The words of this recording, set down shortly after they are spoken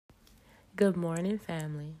Good morning,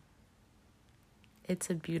 family. It's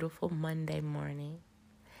a beautiful Monday morning,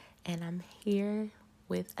 and I'm here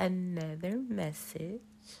with another message.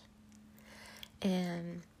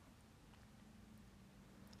 And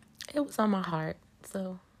it was on my heart,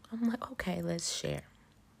 so I'm like, okay, let's share.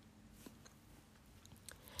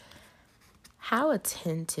 How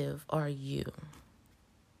attentive are you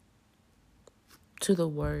to the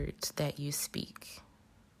words that you speak?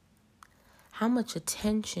 How much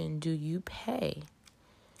attention do you pay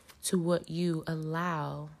to what you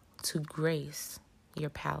allow to grace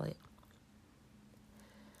your palate?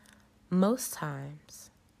 Most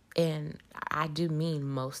times, and I do mean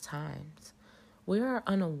most times, we are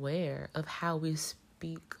unaware of how we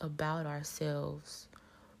speak about ourselves,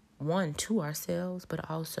 one, to ourselves, but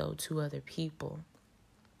also to other people.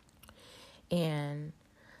 And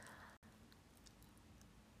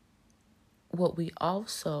what we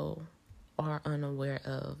also are unaware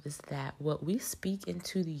of is that what we speak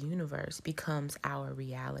into the universe becomes our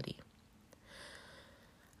reality.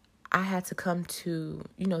 I had to come to,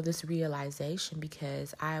 this realization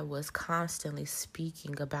because I was constantly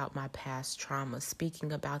speaking about my past traumas,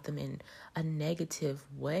 speaking about them in a negative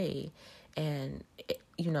way and,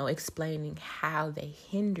 explaining how they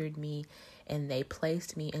hindered me and they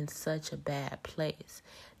placed me in such a bad place,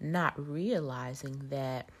 not realizing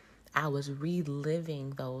that I was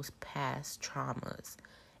reliving those past traumas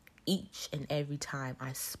each and every time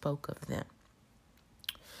I spoke of them.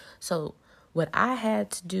 So what I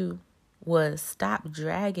had to do was stop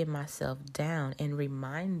dragging myself down and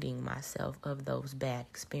reminding myself of those bad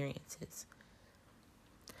experiences.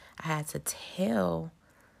 I had to tell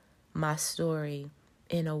my story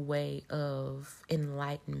in a way of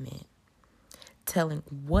enlightenment, telling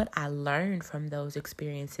what I learned from those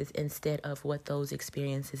experiences instead of what those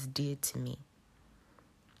experiences did to me.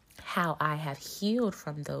 How I have healed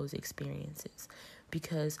from those experiences.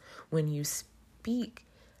 Because when you speak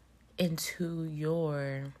into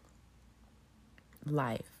your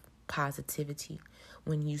life positivity,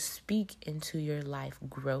 when you speak into your life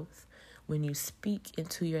growth, when you speak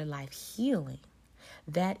into your life healing,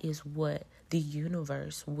 that is what the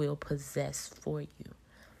universe will possess for you.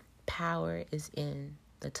 Power is in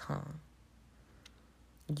the tongue.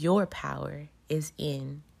 Your power is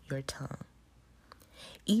in your tongue.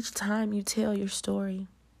 Each time you tell your story,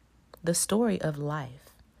 the story of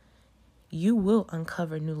life, you will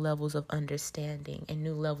uncover new levels of understanding and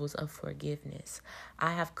new levels of forgiveness.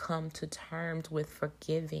 I have come to terms with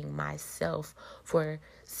forgiving myself for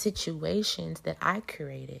situations that I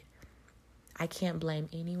created. I can't blame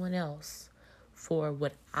anyone else for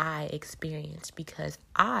what I experienced because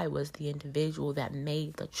I was the individual that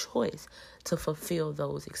made the choice to fulfill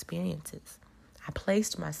those experiences. I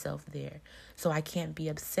placed myself there, so I can't be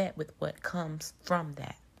upset with what comes from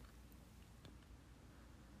that.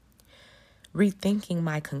 Rethinking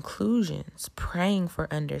my conclusions, praying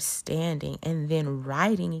for understanding, and then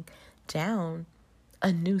writing down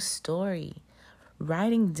a new story,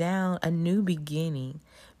 writing down a new beginning,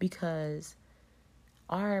 because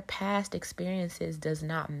our past experiences does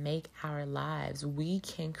not make our lives. We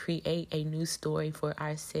can create a new story for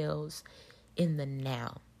ourselves in the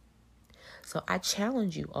now. So I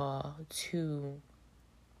challenge you all to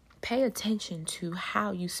pay attention to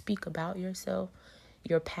how you speak about yourself,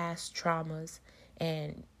 your past traumas,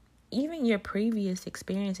 and even your previous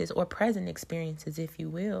experiences or present experiences, if you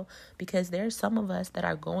will, because there's some of us that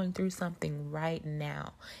are going through something right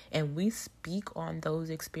now and we speak on those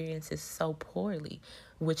experiences so poorly,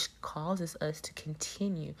 which causes us to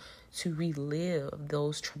continue to relive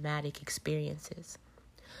those traumatic experiences.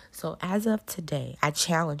 So as of today, I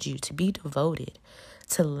challenge you to be devoted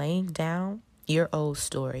to laying down your old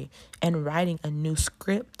story and writing a new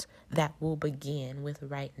script that will begin with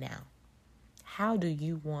right now. How do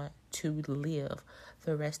you want to live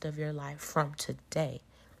the rest of your life from today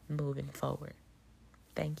moving forward?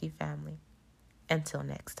 Thank you, family. Until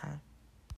next time.